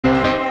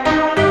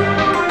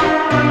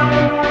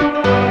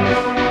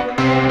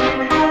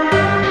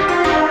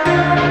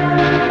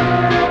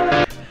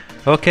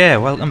Okay,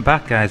 welcome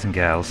back guys and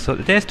girls. So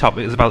today's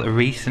topic is about the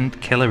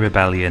recent killer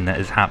rebellion that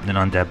is happening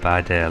on Dead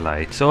by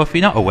Daylight. So if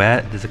you're not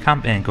aware, there's a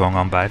campaign going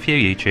on by a few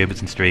YouTubers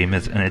and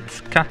streamers and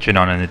it's catching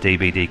on in the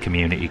DBD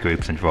community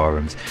groups and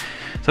forums.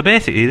 So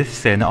basically this is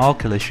saying that all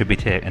killers should be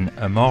taking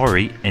a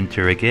Mori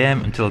into a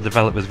game until the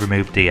developers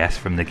remove DS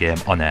from the game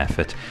or nerf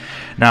it.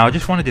 Now I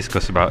just want to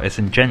discuss about this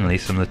and generally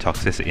some of the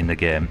toxicity in the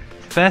game.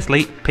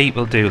 Firstly,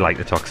 people do like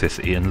the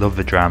toxicity and love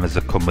the dramas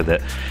that come with it.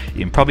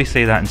 You can probably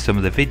see that in some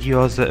of the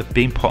videos that have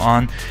been put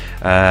on.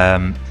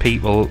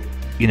 People,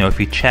 you know, if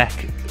you check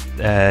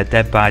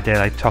Dead by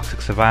Daylight toxic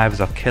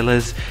survivors or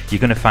killers, you're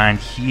going to find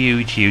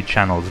huge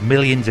channels,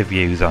 millions of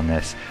views on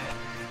this.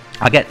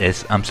 I get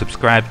this, I'm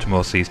subscribed to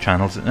most of these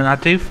channels and I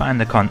do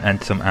find the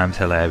content sometimes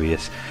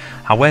hilarious.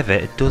 However,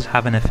 it does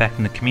have an effect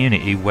in the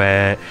community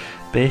where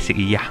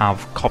basically you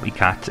have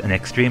copycats and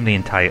extremely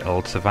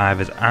entitled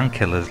survivors and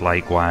killers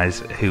likewise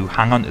who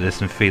hang on to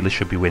this and feel they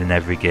should be winning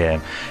every game.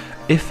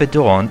 If they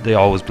don't, they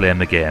always blame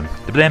the game.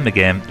 They blame the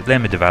game, they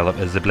blame the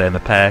developers, they blame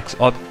the perks,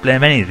 or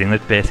blame anything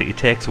that basically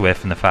takes away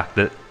from the fact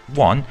that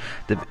one,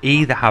 they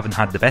either haven't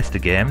had the best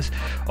of games,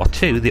 or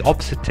two, the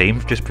opposite team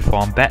have just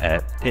performed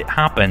better. It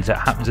happens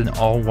in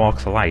all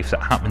walks of life, it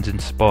happens in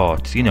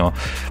sports, you know.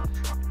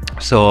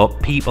 So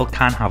people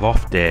can have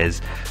off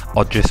days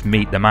or just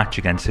meet the match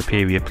against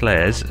superior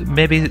players.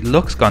 Maybe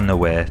luck's gone their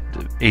way,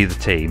 either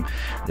team.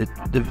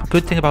 The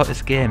good thing about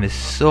this game is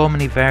so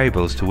many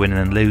variables to winning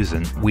and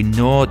losing. We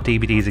know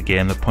DBD is a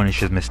game that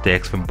punishes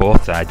mistakes from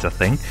both sides, I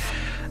think.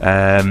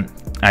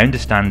 I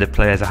understand that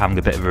players are having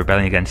a bit of a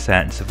rebellion against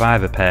certain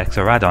survivor perks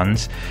or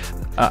add-ons.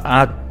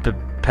 I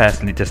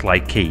personally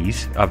dislike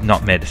keys. I've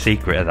not made a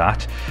secret of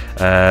that,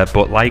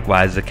 but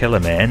likewise as a killer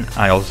main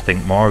I also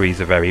think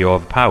Moris are very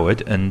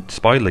overpowered and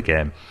spoil the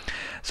game.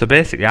 So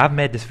basically I've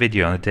made this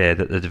video on the day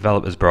that the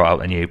developers brought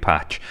out a new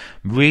patch.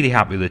 I'm really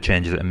happy with the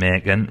changes that they're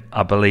making.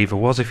 I believe there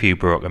was a few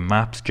broken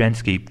maps. Gen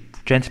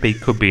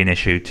speed could be an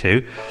issue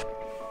too.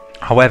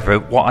 However,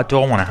 what I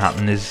don't want to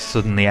happen is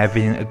suddenly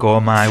everything to go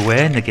my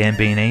way and the game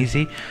being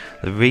easy.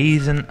 The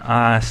reason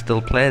I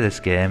still play this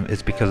game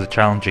is because of the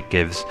challenge it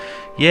gives.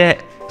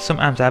 Yeah,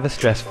 sometimes I have a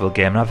stressful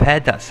game and I've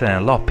heard that saying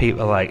a lot.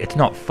 People are like, it's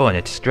not fun,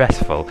 it's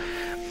stressful.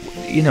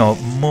 You know,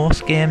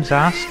 most games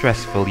are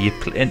stressful.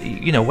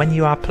 You know, when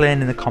you are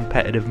playing in the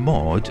competitive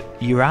mode,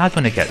 you are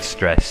going to get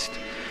stressed.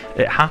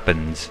 It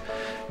happens.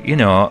 You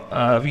know,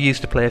 I've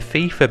used to play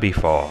FIFA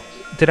before.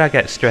 Did I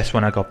get stressed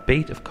when I got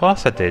beat? Of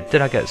course I did.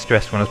 Did I get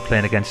stressed when I was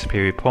playing against a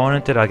superior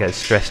opponent? Did I get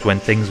stressed when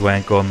things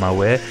weren't going my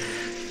way?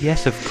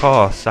 Yes, of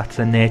course, that's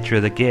the nature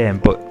of the game,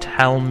 but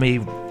tell me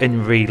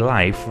in real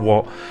life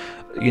what,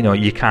 you know,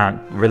 you can't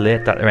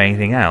relate that to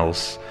anything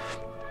else.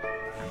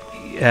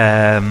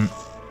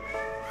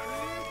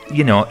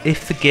 You know,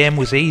 if the game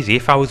was easy,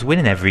 if I was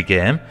winning every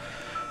game,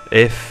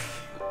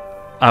 if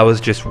I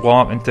was just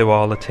walking through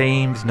all the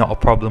teams, not a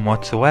problem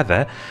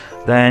whatsoever,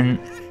 then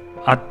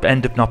I'd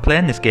end up not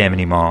playing this game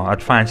anymore.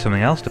 I'd find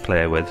something else to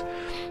play with.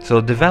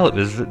 So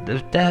developers,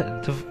 they've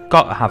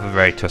got to have a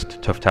very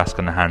tough task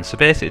on their hands. So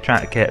basically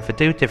trying to cater for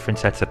two different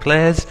sets of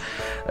players.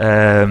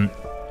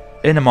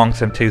 In amongst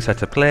them two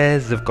sets of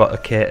players, they've got to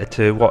cater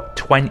to, what,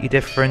 20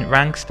 different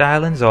rank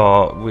stylings?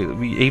 Or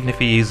even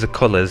if you use the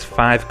colours,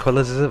 5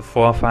 colours, is it?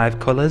 4 or 5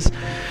 colours?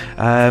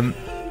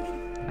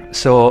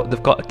 So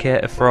they've got to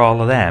cater for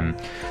all of them.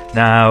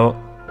 Now,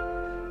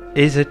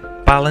 is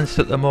it balanced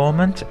at the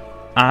moment?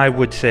 I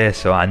would say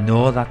so. I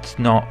know that's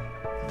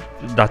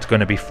going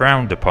to be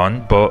frowned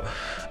upon, but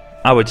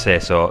I would say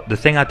so. The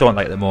thing I don't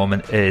like at the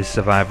moment is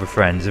Survivor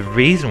Friends. The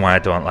reason why I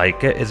don't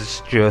like it is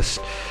it's just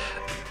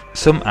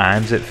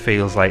sometimes it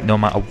feels like no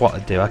matter what I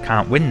do I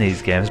can't win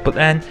these games, but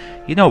then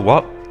you know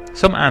what,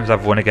 sometimes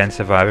I've won against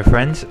Survivor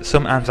Friends,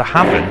 sometimes I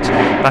haven't.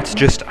 That's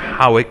just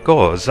how it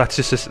goes. That's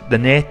just the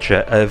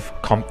nature of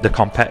the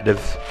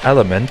competitive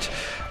element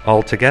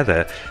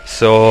altogether.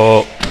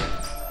 So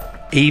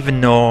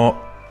even though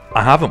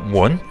I haven't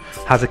won,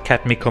 has it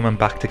kept me coming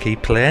back to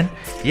keep playing?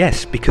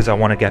 Yes, because I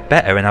want to get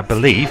better, and I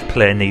believe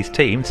playing these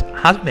teams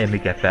has made me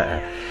get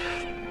better.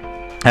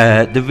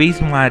 The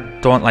reason why I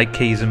don't like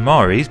keys and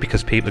Moris,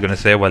 because people are going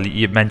to say, well,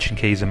 you mentioned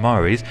keys and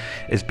Moris,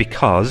 is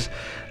because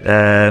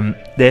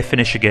they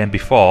finish a game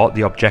before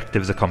the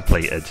objectives are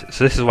completed.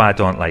 So this is why I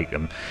don't like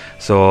them.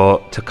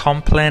 So to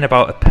complain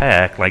about a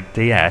perk like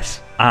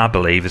DS, I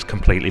believe is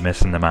completely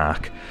missing the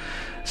mark.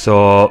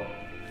 So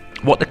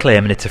what they're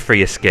claiming, it's a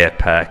free escape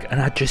perk,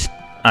 and I just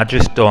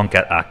don't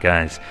get that,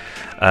 guys.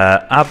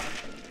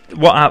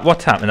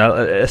 What's happening?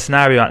 A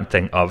scenario I can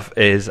think of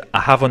is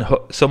I have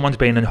someone's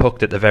been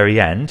unhooked at the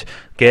very end.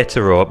 Gates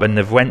are open.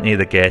 They've went near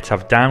the gates.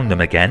 I've downed them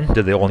again.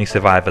 They're the only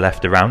survivor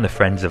left around. The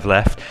friends have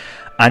left.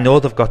 I know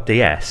they've got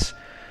DS.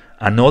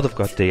 And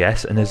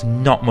there's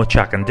not much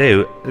I can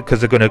do because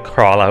they're going to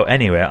crawl out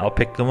anyway. I'll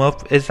pick them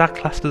up. Is that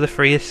classed as a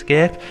free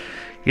escape?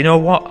 You know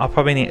what? I'll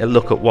probably need to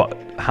look at what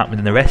happened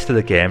in the rest of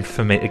the game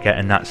for me to get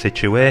in that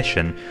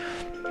situation.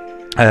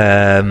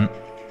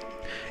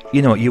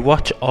 You know, you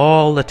watch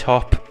all the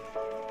top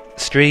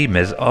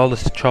streamers, all the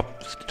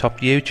top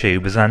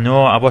YouTubers. I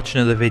know I watched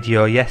another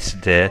video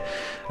yesterday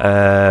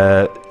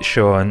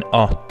showing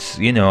Ott,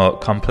 you know,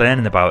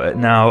 complaining about it.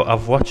 Now,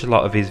 I've watched a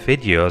lot of his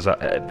videos,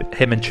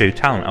 him and True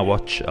Talent I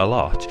watch a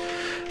lot,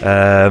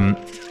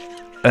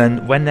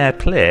 and when they're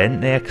playing,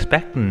 they're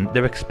expecting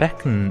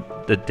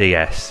the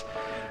DS.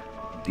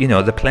 You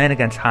know, they're playing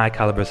against high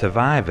caliber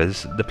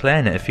survivors, they're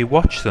playing it. If you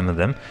watch some of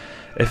them,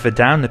 if they're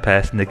down the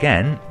person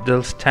again,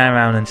 they'll turn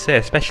around and say,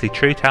 especially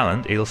True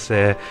Talent, he'll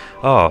say,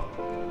 oh,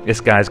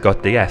 this guy's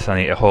got DS,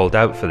 I need to hold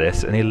out for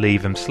this, and he'll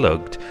leave him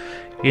slugged,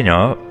 you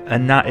know,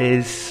 and that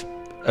is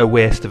a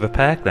waste of a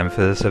perk then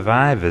for the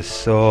survivors.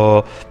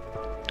 So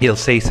you'll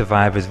see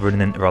survivors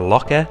running into a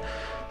locker,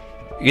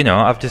 you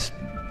know,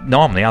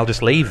 normally I'll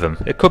just leave them.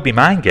 It could be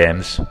mind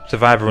games.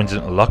 Survivor runs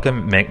into a locker,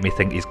 make me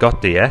think he's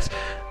got DS.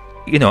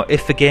 You know,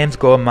 if the game's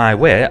going my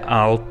way,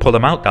 I'll pull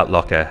him out that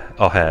locker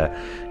or her.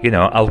 You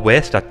know, I'll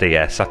waste that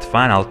DS, that's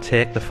fine, I'll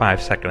take the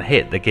 5-second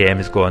hit, the game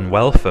is going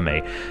well for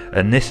me.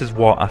 And this is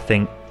what I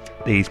think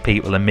these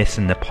people are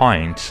missing the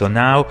point. So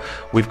now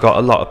we've got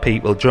a lot of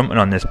people jumping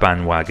on this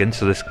bandwagon,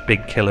 so this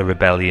big killer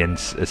rebellion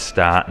is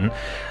starting.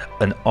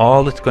 And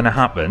all that's going to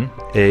happen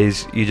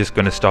is you're just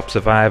going to stop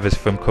survivors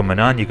from coming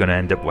on, you're going to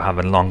end up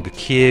having longer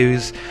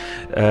queues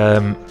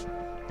over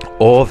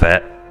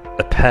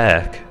a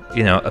perk.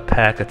 You know, a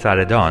perk that's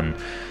added on.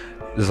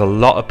 There's a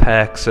lot of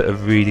perks that are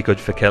really good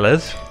for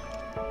killers.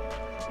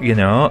 You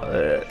know,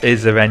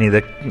 is there any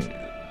that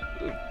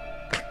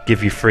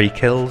give you free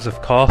kills? Of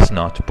course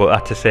not, but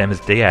that's the same as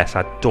DS.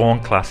 I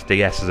don't class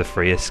DS as a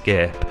free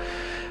escape.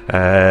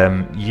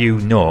 You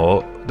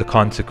know the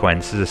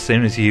consequences as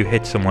soon as you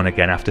hit someone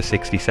again after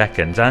 60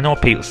 seconds. I know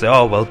people say,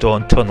 oh well,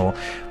 don't tunnel,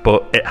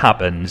 but it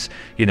happens.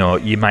 You know,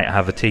 you might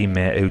have a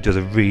teammate who does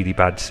a really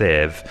bad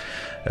save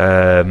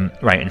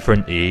right in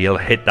front of you. You'll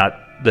hit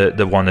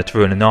the one that's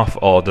running off,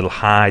 or they'll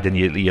hide and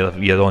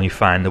you'll only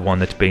find the one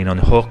that's been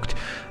unhooked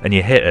and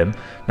you hit him.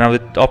 Now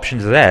the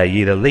options are there,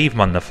 you either leave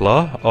him on the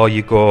floor or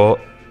you go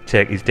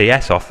take his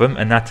DS off him,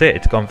 and that's it,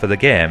 it's gone for the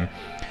game.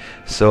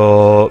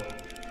 So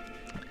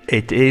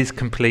it is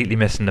completely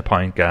missing the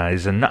point,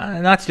 guys, and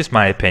that's just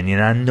my opinion.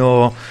 I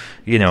know,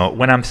 you know,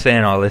 when I'm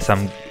saying all this,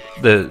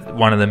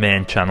 one of the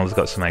main channels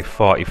got something like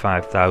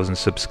 45,000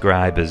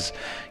 subscribers.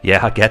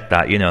 Yeah, I get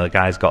that. You know, the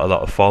guy's got a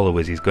lot of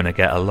followers. He's going to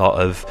get a lot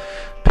of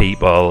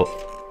people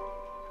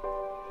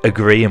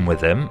agreeing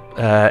with him.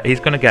 He's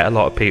going to get a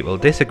lot of people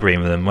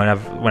disagreeing with him. When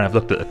I've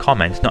looked at the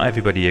comments, not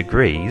everybody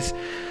agrees.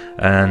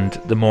 And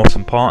the most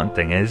important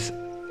thing is,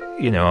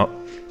 you know,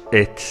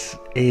 it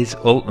is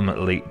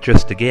ultimately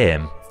just a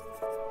game.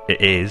 It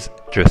is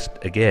just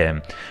a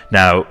game.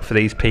 Now, for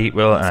these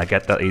people, and I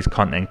get that these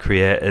content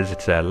creators,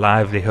 it's their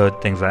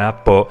livelihood, things like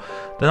that, but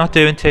they're not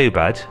doing too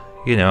bad.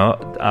 You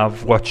know,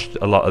 I've watched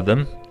a lot of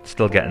them,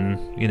 still getting,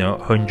 you know,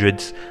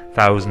 hundreds,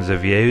 thousands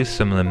of views,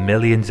 some of them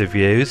millions of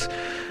views.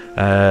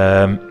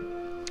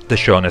 They're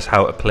showing us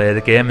how to play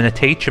the game, and they're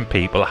teaching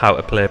people how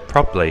to play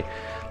properly.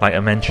 Like I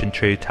mentioned,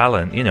 True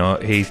Talent, you know,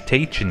 he's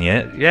teaching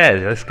you, yeah,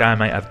 this guy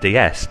might have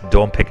DS,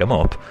 don't pick him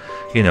up,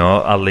 you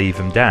know, I'll leave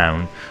him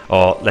down,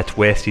 or let's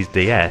waste his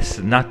DS.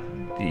 And that,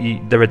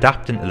 they're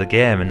adapting to the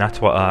game, and that's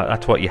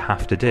what you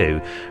have to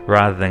do,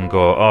 rather than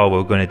go, oh,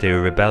 we're going to do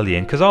a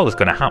rebellion, because all that's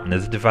going to happen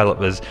is the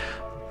developers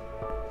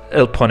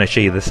will punish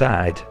either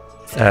side.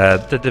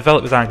 The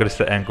developers aren't going to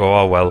sit there and go,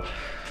 oh well,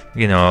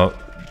 you know,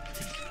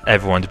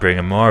 everyone's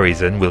bringing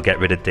Moris in, we'll get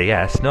rid of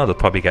DS. No, they'll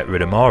probably get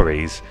rid of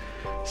Moris.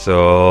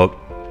 So,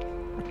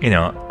 you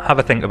know, have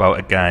a think about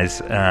it, guys,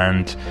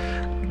 and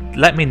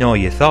let me know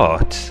your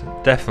thoughts.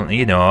 Definitely,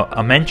 you know,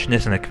 I mentioned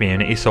this in the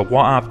community. So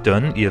what I've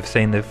done, you've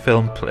seen the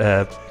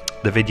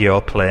the video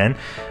playing.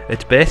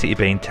 It's basically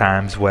been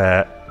times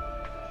where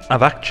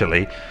I've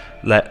actually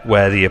let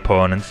where the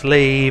opponents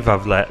leave.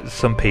 I've let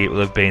some people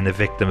have been the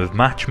victim of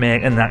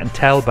matchmaking, and I can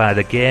tell by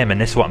the game.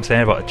 And this is what I'm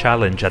saying about a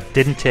challenge. I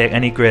didn't take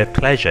any great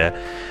pleasure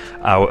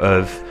out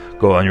of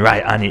going,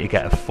 right, I need to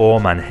get a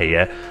 4-man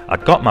here. I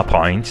got my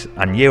point,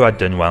 I knew I'd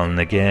done well in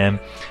the game.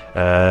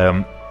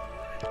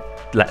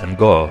 Let them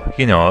go,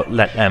 you know,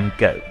 let them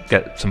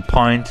get some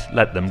points,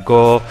 let them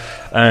go.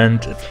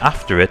 And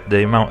after it,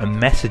 the amount of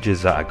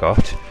messages that I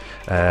got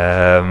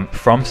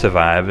from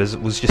survivors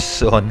was just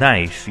so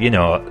nice, you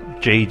know,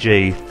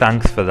 GG,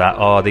 thanks for that,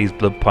 oh, these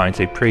blood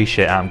points, I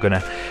appreciate it, I'm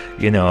gonna,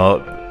 you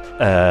know,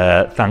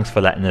 thanks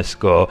for letting us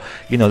go.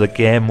 You know, the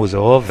game was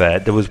over.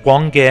 There was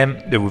one game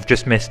that we've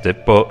just missed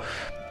it, but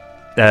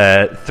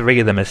 3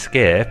 of them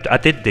escaped. I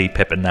did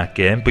D-pip in that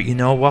game, but you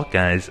know what,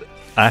 guys,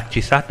 I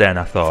actually sat there and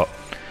I thought,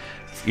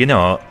 you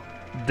know,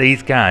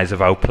 these guys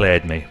have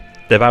outplayed me.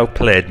 They've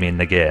outplayed me in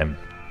the game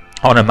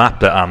on a map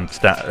that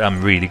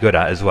I'm really good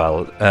at as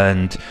well,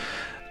 and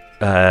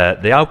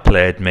they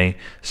outplayed me.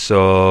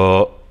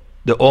 So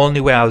the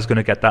only way I was going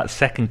to get that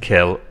second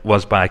kill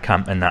was by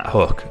camping that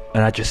hook.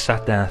 And I just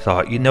sat there and I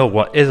thought, you know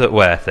what, is it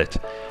worth it?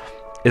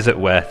 Is it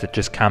worth it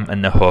just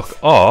camping the hook?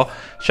 Or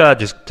shall I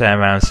just turn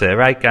around and say,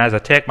 right guys, I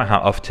take my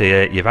hat off to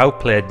you, you've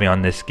outplayed me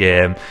on this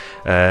game,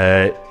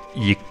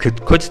 you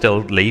could still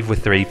leave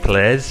with 3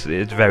 players.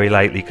 It's very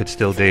likely you could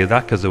still do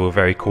that because they were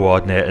very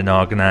coordinated and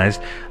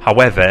organised.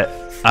 However,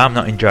 I'm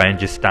not enjoying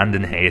just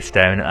standing here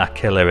staring at that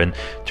killer and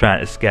trying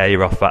to scare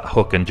you off that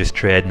hook and just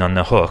trading on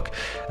the hook.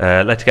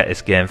 Let's get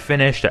this game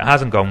finished. It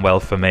hasn't gone well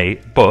for me,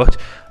 but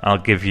I'll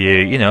give you,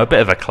 you know, a bit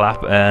of a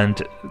clap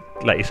and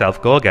let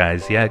yourself go,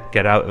 guys. Yeah,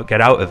 get out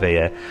of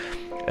here,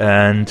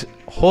 and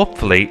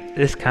hopefully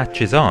this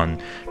catches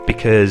on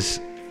because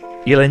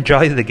you'll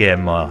enjoy the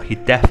game more. You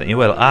definitely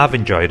will. I've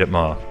enjoyed it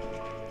more.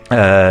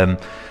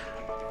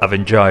 I've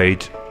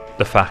enjoyed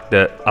the fact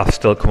that I've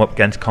still come up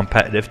against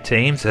competitive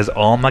teams. Has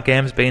all my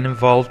games been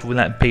involved with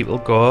letting people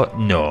go?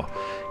 No.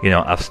 You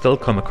know, I've still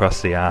come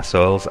across the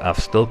arseholes, I've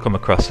still come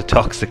across the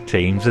toxic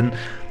teams, and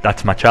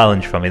that's my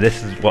challenge for me.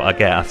 This is what I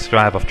get. I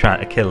strive off trying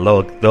to kill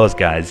those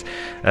guys.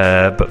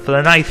 But for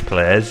the nice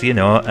players, you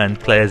know, and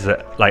players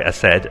that, like I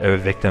said, are a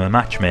victim of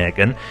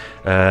matchmaking,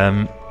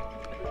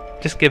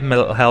 just give them a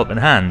little helping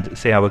hand,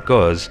 see how it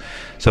goes.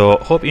 So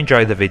hope you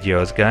enjoy the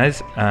videos,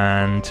 guys,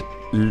 and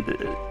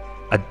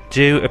I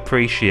do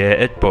appreciate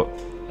it, but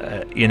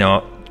you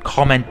know,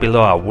 comment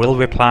below. I will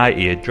reply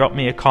to you. Drop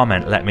me a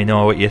comment, let me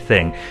know what you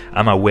think.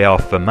 Am I way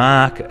off the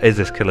mark? Is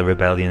this Killer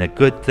Rebellion a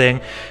good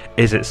thing?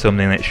 Is it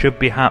something that should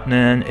be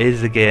happening?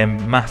 Is the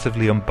game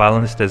massively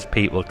unbalanced as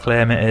people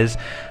claim it is?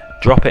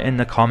 Drop it in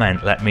the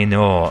comment, let me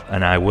know,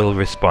 and I will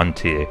respond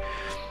to you.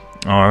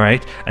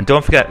 Alright, and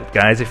don't forget,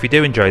 guys, if you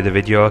do enjoy the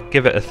video,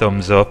 give it a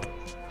thumbs up,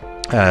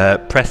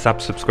 press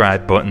that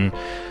subscribe button,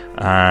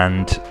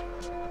 and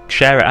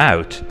share it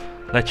out.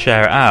 Let's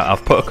share it out.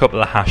 I've put a couple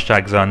of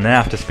hashtags on there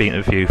after speaking to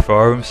a few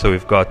forums. So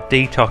we've got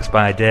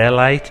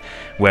DEtoxbydaylight,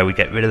 where we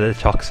get rid of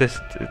the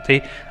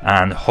toxicity,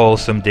 and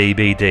wholesome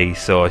DBD.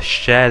 So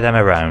share them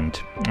around.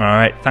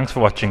 Alright, thanks for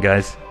watching,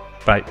 guys.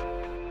 Bye.